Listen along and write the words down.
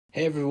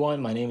Hey everyone,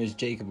 my name is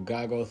Jacob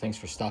Gago. Thanks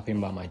for stopping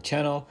by my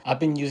channel. I've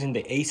been using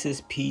the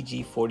Asus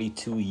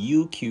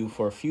PG42UQ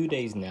for a few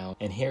days now,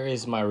 and here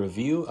is my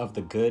review of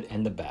the good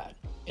and the bad.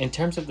 In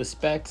terms of the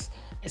specs,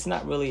 it's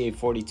not really a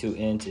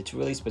 42-inch, it's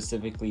really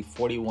specifically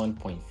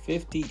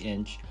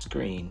 41.50-inch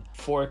screen,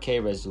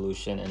 4K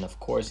resolution, and of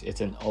course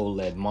it's an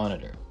OLED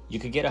monitor. You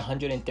could get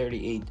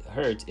 138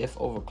 Hz if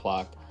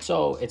overclocked,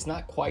 so it's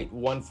not quite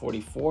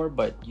 144,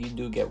 but you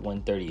do get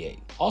 138.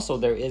 Also,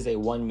 there is a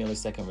 1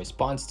 millisecond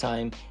response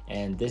time,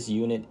 and this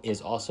unit is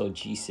also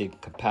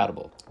G-Sync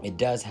compatible. It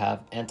does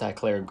have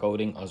anti-glare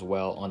coating as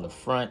well on the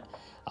front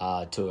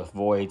to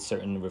avoid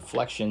certain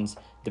reflections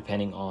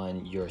depending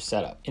on your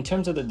setup. In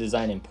terms of the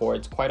design and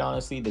ports, quite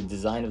honestly, the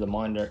design of the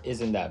monitor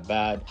isn't that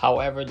bad.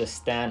 However, the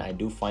stand, I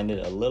do find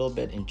it a little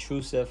bit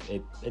intrusive.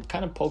 It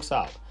kind of pokes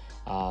out.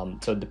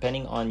 So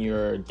depending on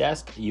your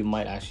desk, you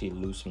might actually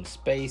lose some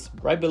space.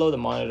 Right below the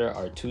monitor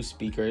are two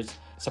speakers.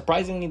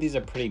 Surprisingly, these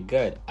are pretty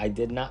good. I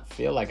did not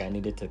feel like I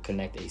needed to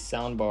connect a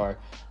soundbar.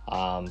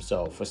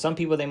 So for some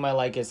people, they might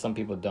like it, some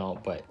people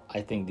don't, but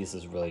I think this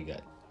is really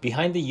good.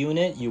 Behind the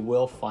unit, you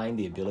will find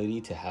the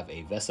ability to have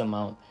a Vesa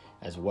mount,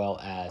 as well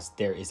as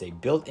there is a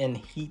built-in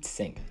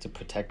heatsink to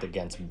protect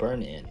against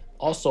burn-in.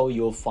 Also,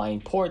 you'll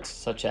find ports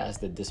such as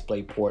the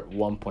DisplayPort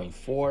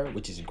 1.4,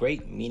 which is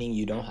great, meaning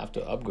you don't have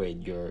to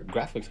upgrade your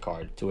graphics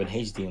card to an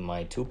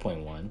HDMI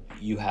 2.1.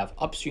 You have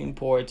upstream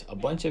ports, a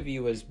bunch of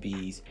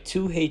USBs,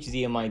 two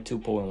HDMI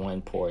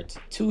 2.1 ports,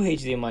 two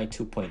HDMI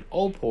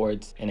 2.0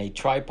 ports, and a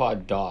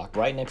tripod dock.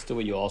 Right next to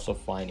it, you'll also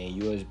find a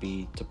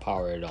USB to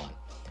power it on.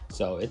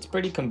 So it's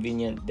pretty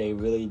convenient. They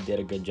really did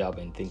a good job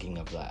in thinking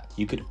of that.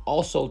 You could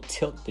also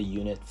tilt the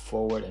unit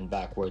forward and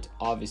backwards.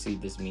 Obviously,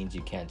 this means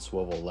you can't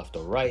swivel left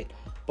or right,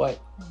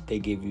 but they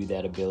give you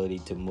that ability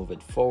to move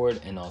it forward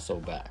and also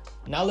back.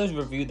 Now let's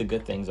review the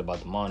good things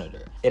about the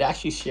monitor. It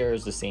actually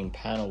shares the same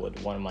panel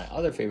with one of my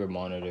other favorite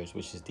monitors,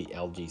 which is the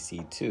LG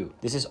C2.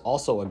 This is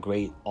also a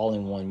great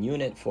all-in-one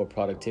unit for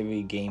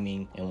productivity,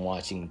 gaming, and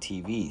watching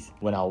TVs.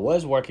 When I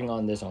was working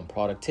on this on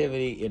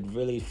productivity, it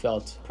really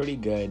felt pretty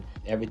good.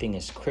 Everything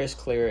is crisp,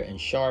 clear, and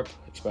sharp,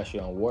 especially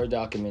on Word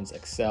documents,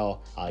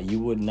 Excel. You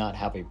would not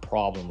have a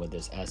problem with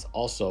this, as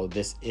also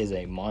this is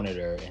a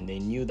monitor and they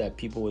knew that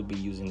people would be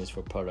using this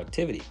for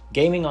productivity.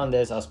 Gaming on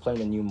this, I was playing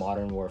the new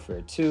Modern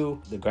Warfare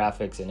 2. The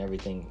graphics and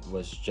everything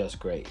was just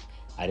great.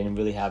 I didn't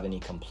really have any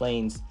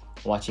complaints.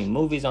 Watching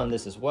movies on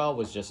this as well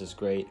was just as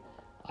great.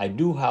 I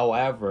do,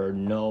 however,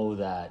 know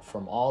that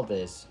from all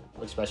this,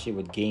 especially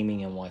with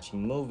gaming and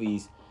watching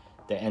movies,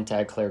 the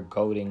anti-glare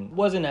coating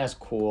wasn't as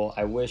cool.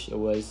 I wish it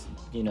was,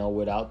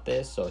 without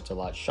this, so it's a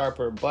lot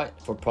sharper, but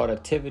for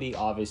productivity,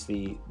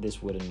 obviously,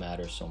 this wouldn't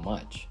matter so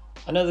much.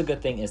 Another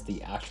good thing is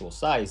the actual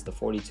size, the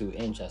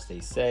 42-inch, as they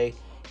say.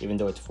 Even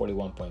though it's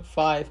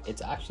 41.5,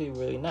 it's actually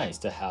really nice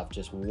to have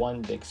just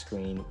one big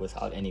screen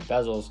without any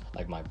bezels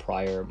like my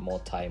prior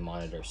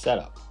multi-monitor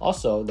setup.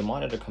 Also, the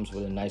monitor comes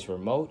with a nice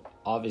remote.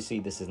 Obviously,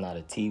 this is not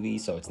a TV,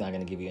 so it's not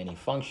going to give you any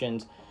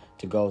functions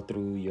to go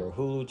through your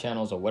Hulu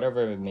channels or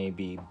whatever it may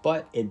be,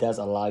 but it does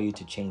allow you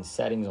to change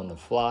settings on the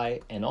fly.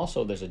 And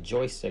also there's a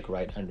joystick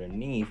right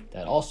underneath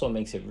that also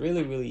makes it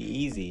really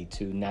easy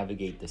to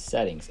navigate the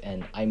settings.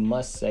 And I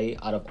must say,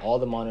 out of all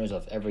the monitors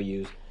I've ever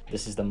used,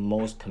 this is the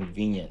most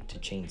convenient to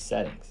change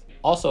settings.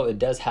 Also, it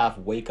does have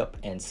wake up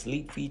and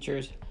sleep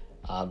features.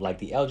 Like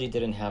the LG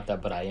didn't have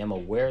that, but I am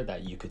aware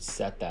that you could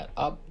set that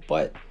up,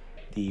 but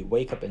the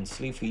wake up and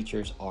sleep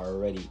features are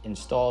already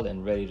installed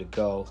and ready to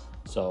go,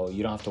 so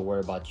you don't have to worry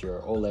about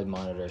your OLED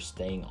monitor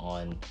staying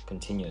on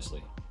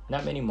continuously.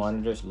 Not many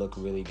monitors look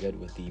really good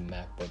with the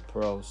MacBook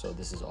Pro, so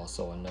this is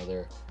also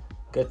another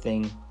good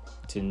thing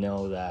to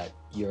know that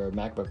your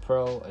MacBook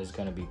Pro is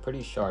going to be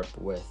pretty sharp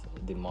with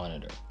the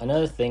monitor.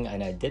 Another thing,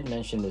 and I did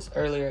mention this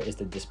earlier, is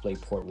the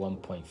DisplayPort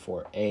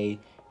 1.4a.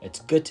 It's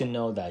good to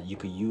know that you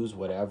could use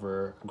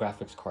whatever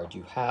graphics card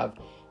you have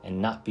and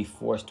not be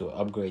forced to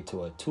upgrade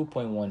to a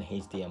 2.1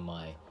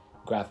 HDMI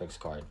graphics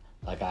card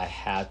like I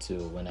had to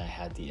when I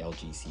had the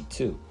LG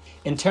C2.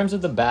 In terms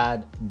of the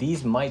bad,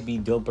 these might be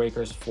deal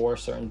breakers for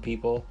certain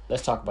people.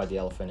 Let's talk about the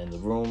elephant in the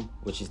room,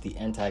 which is the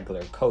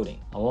anti-glare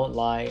coating. I won't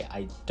lie,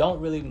 I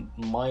don't really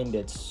mind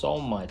it so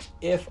much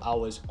if I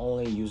was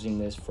only using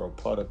this for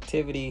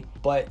productivity,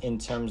 but in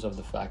terms of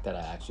the fact that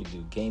I actually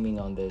do gaming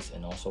on this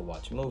and also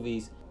watch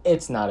movies,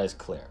 it's not as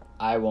clear.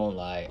 I won't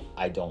lie,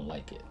 I don't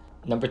like it.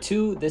 Number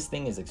two, this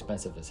thing is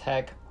expensive as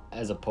heck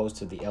as opposed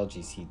to the LG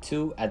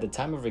C2. At the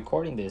time of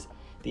recording this,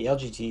 the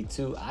LG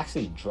G2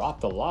 actually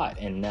dropped a lot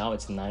and now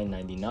it's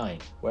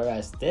 $999,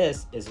 whereas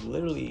this is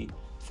literally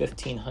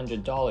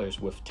 $1,500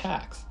 with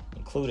tax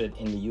included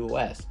in the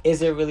US.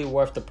 Is it really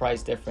worth the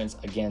price difference?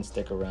 Again,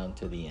 stick around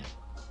to the end.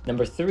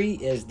 Number three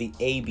is the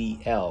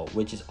ABL,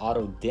 which is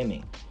auto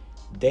dimming.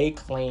 They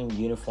claim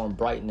uniform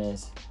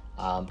brightness.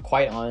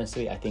 Quite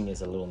honestly, I think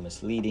it's a little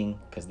misleading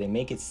because they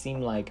make it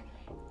seem like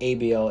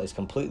ABL is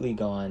completely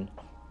gone,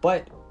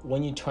 but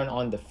when you turn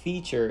on the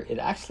feature, it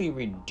actually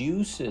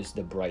reduces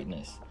the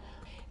brightness.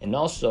 And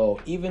also,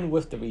 even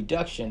with the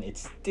reduction, it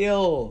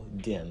still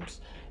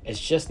dims. It's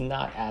just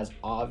not as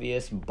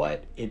obvious,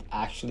 but it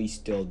actually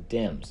still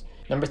dims.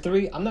 Number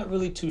 3, I'm not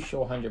really too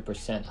sure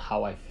 100%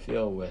 how I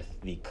feel with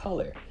the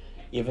color.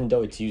 Even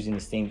though it's using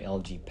the same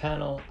LG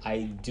panel,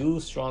 I do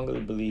strongly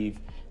believe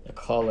the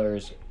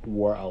colors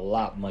were a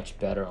lot much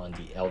better on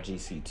the LG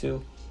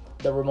C2.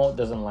 The remote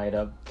doesn't light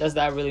up. Does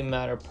that really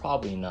matter?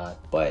 Probably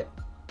not. But,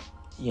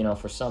 you know,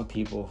 for some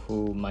people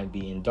who might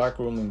be in dark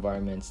room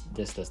environments,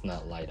 this does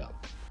not light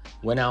up.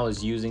 When I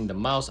was using the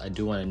mouse, I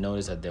do want to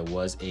notice that there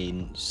was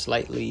a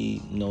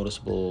slightly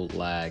noticeable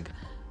lag.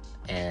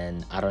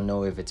 And I don't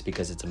know if it's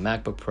because it's a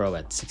MacBook Pro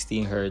at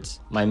 16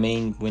 Hertz. My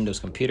main Windows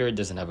computer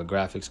doesn't have a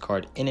graphics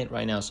card in it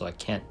right now, so I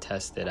can't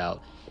test it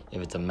out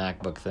if it's a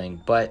MacBook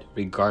thing. But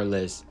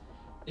regardless,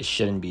 it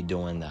shouldn't be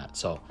doing that.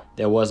 So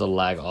there was a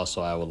lag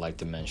also, I would like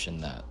to mention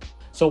that.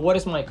 So what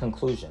is my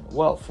conclusion?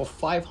 Well, for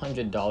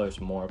 $500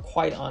 more,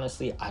 quite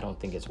honestly, I don't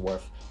think it's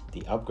worth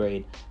the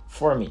upgrade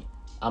for me.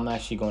 I'm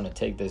actually going to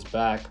take this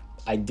back.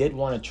 I did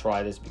want to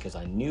try this because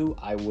I knew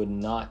I would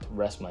not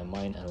rest my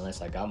mind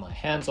unless I got my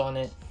hands on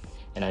it.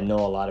 And I know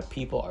a lot of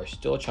people are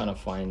still trying to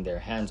find their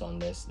hands on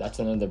this. That's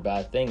another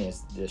bad thing,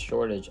 is the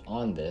shortage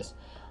on this.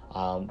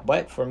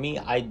 But for me,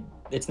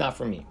 it's not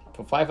for me.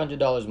 For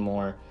 $500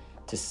 more,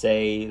 to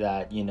say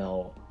that, you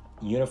know,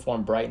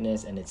 uniform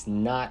brightness and it's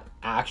not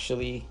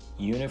actually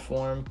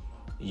uniform,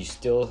 you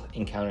still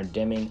encounter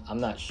dimming. I'm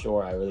not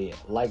sure I really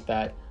like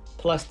that.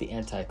 Plus the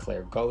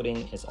anti-glare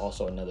coating is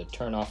also another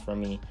turnoff for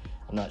me.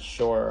 I'm not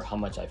sure how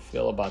much I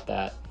feel about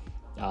that.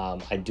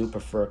 I do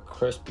prefer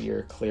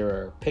crispier,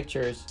 clearer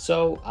pictures,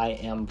 so I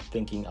am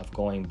thinking of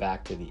going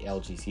back to the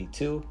LG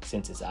C2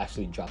 since it's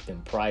actually dropped in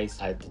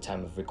price. At the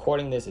time of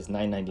recording this, it's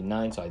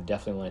 $999, so I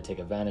definitely want to take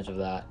advantage of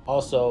that.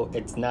 Also,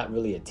 it's not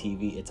really a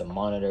TV, it's a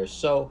monitor,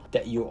 so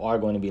that you are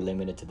going to be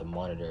limited to the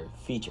monitor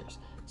features.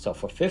 So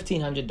for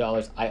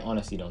 $1,500, I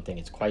honestly don't think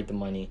it's quite the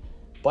money,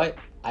 but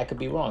I could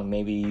be wrong.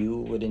 Maybe you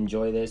would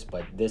enjoy this,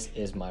 but this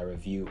is my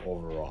review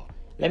overall.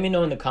 Let me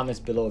know in the comments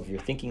below if you're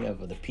thinking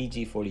of the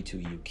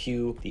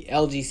PG42UQ, the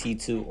LG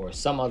C2, or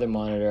some other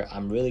monitor.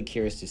 I'm really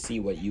curious to see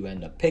what you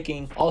end up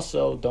picking.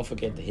 Also, don't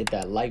forget to hit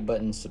that like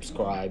button,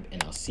 subscribe,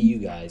 and I'll see you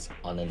guys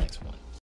on the next one.